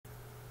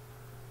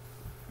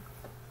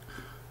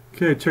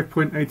Okay,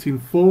 checkpoint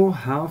 18.4.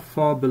 How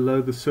far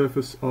below the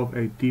surface of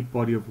a deep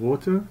body of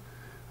water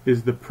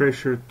is the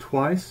pressure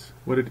twice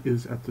what it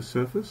is at the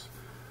surface?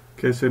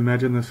 Okay, so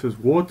imagine this is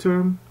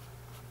water,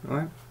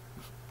 right?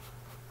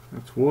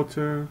 That's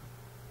water.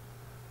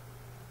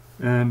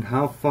 And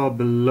how far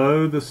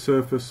below the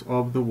surface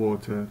of the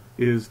water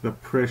is the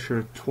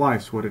pressure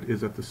twice what it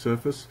is at the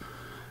surface?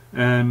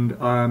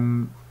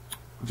 And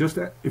just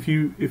if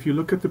you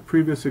look at the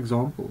previous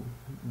example,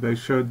 they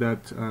showed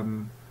that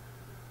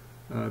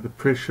the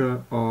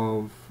pressure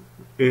of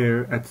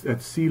air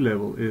at sea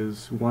level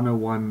is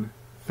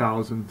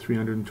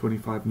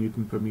 101,325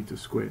 Newton per meter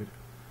squared.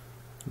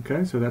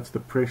 Okay, so that's the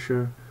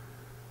pressure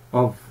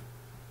of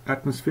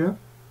atmosphere.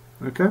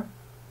 Okay,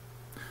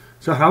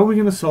 so how are we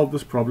going to solve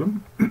this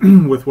problem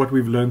with what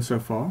we've learned so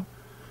far?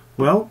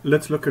 Well,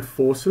 let's look at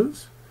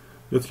forces.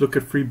 Let's look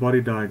at free body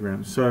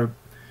diagrams. So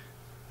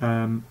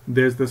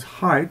there's this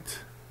height.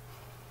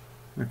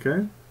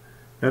 Okay,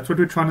 that's what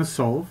we're trying to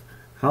solve.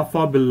 How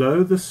far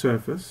below the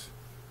surface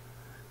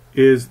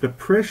is the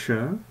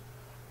pressure,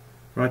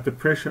 right? The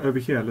pressure over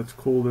here, let's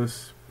call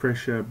this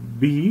pressure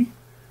B,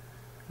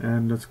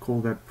 and let's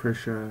call that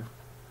pressure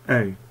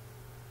A.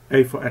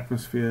 A for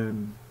atmosphere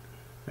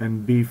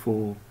and B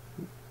for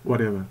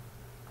whatever,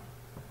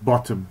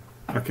 bottom.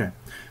 Okay,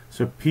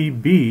 so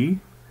PB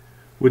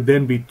would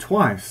then be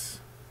twice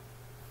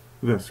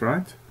this,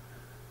 right?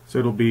 So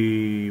it'll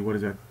be, what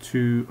is that,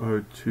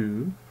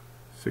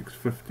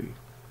 202,650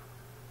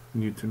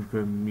 Newton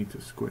per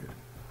meter squared.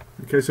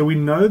 Okay, so we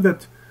know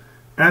that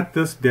at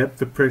this depth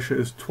the pressure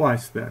is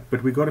twice that,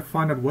 but we've got to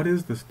find out what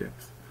is this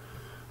depth.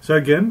 So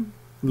again,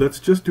 let's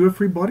just do a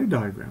free body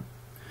diagram.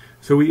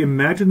 So we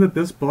imagine that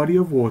this body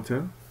of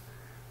water,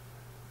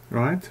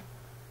 right,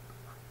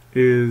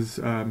 is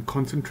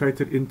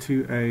concentrated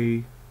into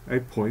a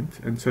point,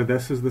 and so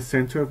this is the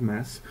center of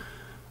mass.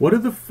 What are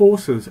the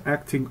forces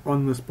acting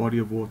on this body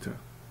of water?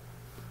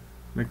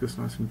 Make this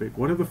nice and big.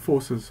 What are the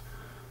forces?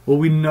 Well,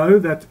 we know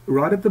that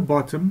right at the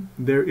bottom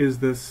there is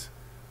this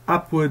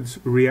upwards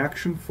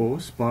reaction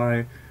force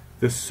by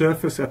the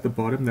surface at the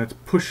bottom that's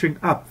pushing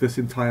up this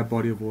entire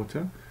body of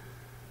water.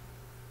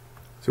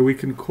 So we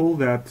can call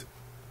that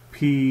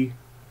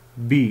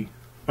PB.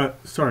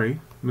 Sorry,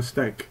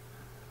 mistake.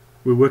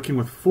 We're working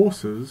with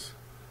forces,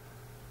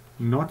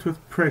 not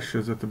with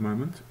pressures at the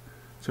moment.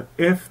 So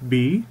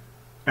FB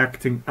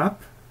acting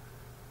up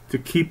to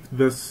keep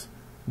this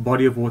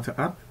body of water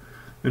up.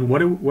 And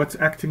what's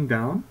acting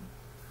down?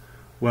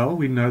 Well,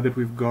 we know that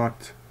we've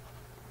got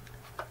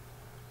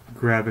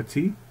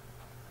gravity,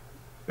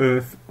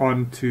 earth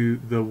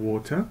onto the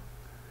water,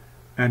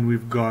 and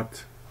we've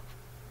got,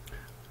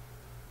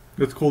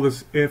 let's call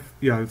this F.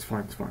 Yeah, it's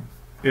fine, it's fine.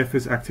 F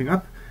is acting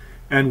up.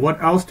 And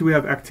what else do we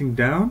have acting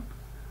down?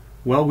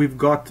 Well, we've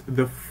got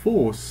the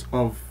force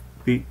of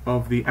the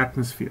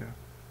atmosphere.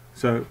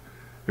 So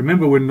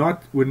remember, we're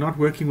not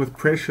working with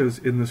pressures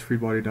in this free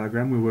body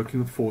diagram. We're working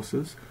with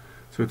forces.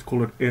 So let's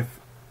call it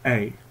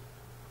FA.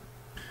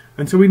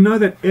 And so we know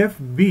that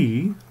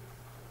FB,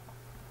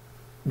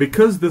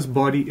 because this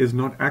body is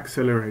not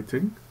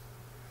accelerating,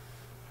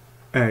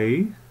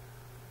 A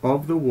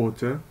of the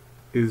water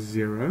is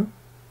 0.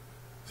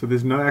 So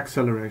there's no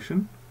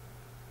acceleration.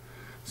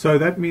 So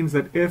that means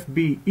that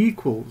FB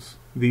equals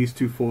these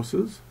two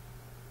forces,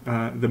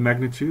 the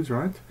magnitudes,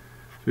 right? So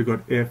we've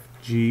got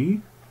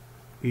FG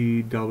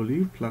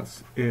EW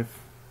plus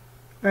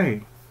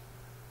FA.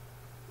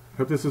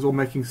 Hope this is all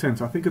making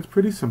sense. I think it's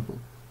pretty simple.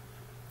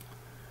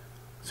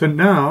 So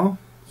now,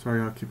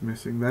 sorry, I keep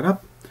messing that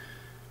up.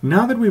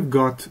 Now that we've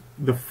got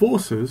the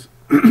forces,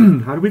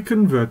 how do we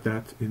convert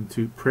that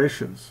into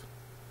pressures?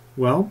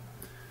 Well,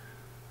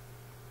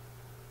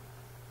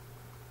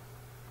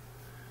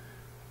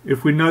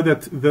 if we know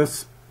that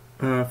this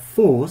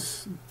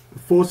force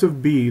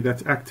of B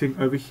that's acting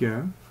over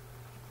here,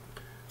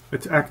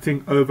 it's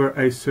acting over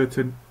a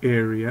certain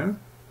area,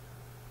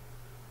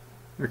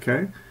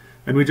 okay?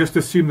 And we just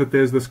assume that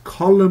there's this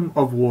column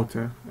of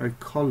water, a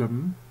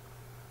column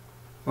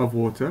of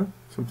water,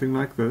 something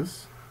like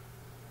this,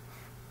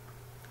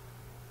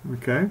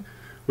 okay?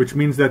 Which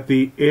means that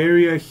the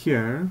area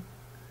here,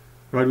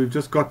 right, we've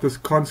just got this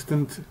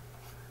constant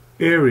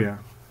area,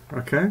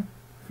 okay?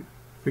 I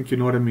think you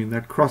know what I mean,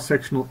 that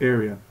cross-sectional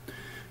area.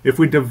 If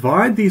we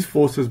divide these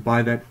forces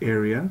by that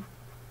area,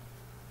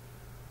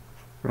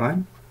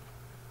 right,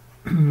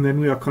 then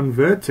we are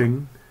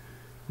converting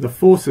the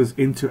forces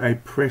into a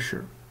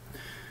pressure.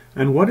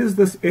 And what is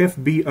this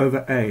FB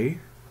over A?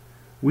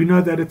 We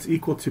know that it's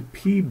equal to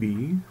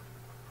PB,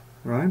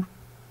 right?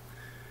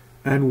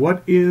 And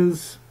what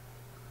is,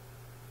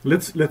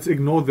 let's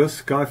ignore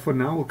this guy for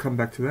now, we'll come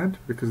back to that,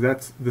 because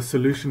that's the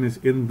solution is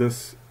in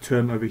this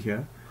term over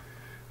here.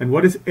 And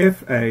what is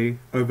FA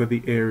over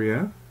the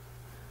area?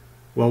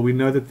 Well, we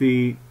know that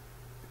the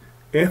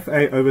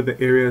FA over the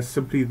area is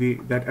simply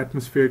that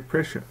atmospheric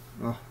pressure.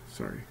 Oh,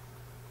 sorry.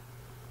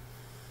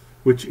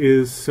 Which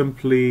is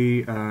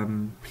simply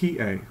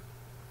PA,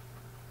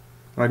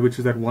 right? Which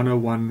is at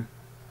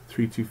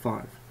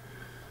 101,325.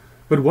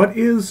 But what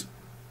is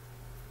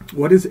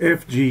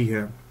FG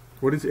here?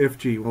 What is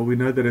Fg? Well, we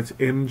know that it's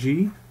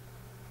mg,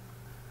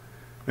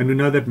 and we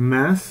know that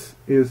mass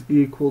is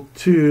equal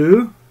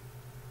to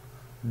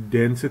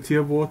density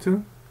of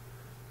water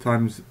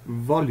times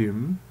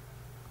volume,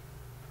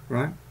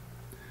 right?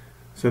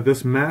 So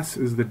this mass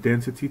is the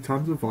density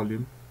times the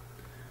volume.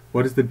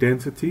 What is the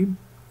density?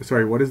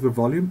 Sorry, what is the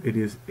volume? It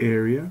is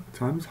area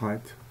times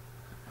height.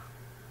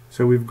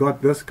 So we've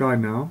got this guy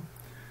now.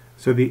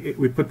 So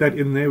we put that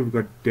in there. We've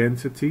got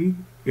density,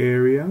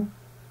 area,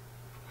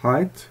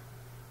 height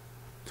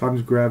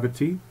times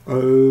gravity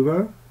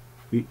over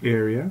the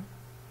area.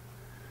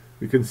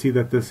 We can see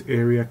that this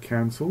area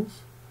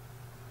cancels.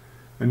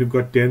 And we've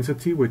got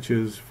density, which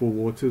is for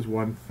water is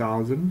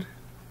 1,000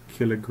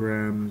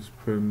 kilograms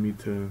per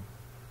meter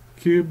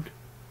cubed,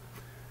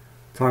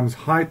 times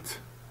height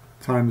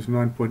times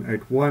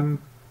 9.81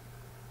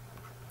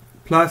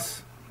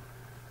 plus,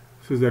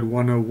 so is that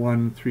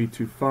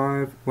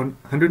 101,325,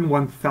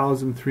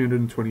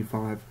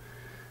 101,325,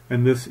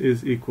 and this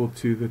is equal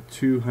to the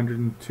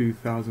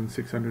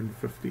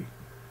 202,650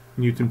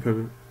 Newton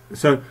per.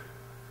 So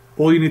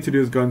all you need to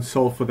do is go and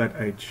solve for that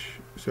H.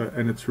 So,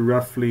 and it's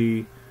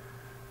roughly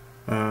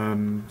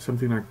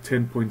something like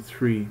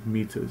 10.3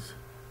 meters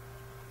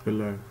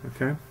below.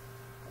 Okay.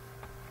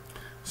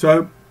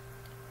 So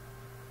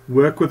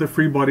work with a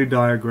free body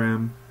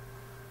diagram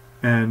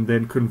and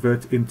then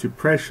convert into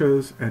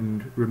pressures,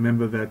 and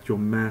remember that your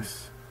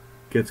mass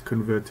gets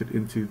converted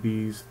into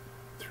these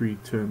three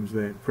terms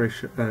there: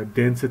 pressure,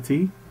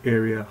 density,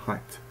 area,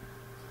 height.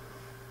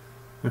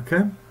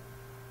 Okay?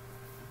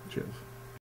 Cheers.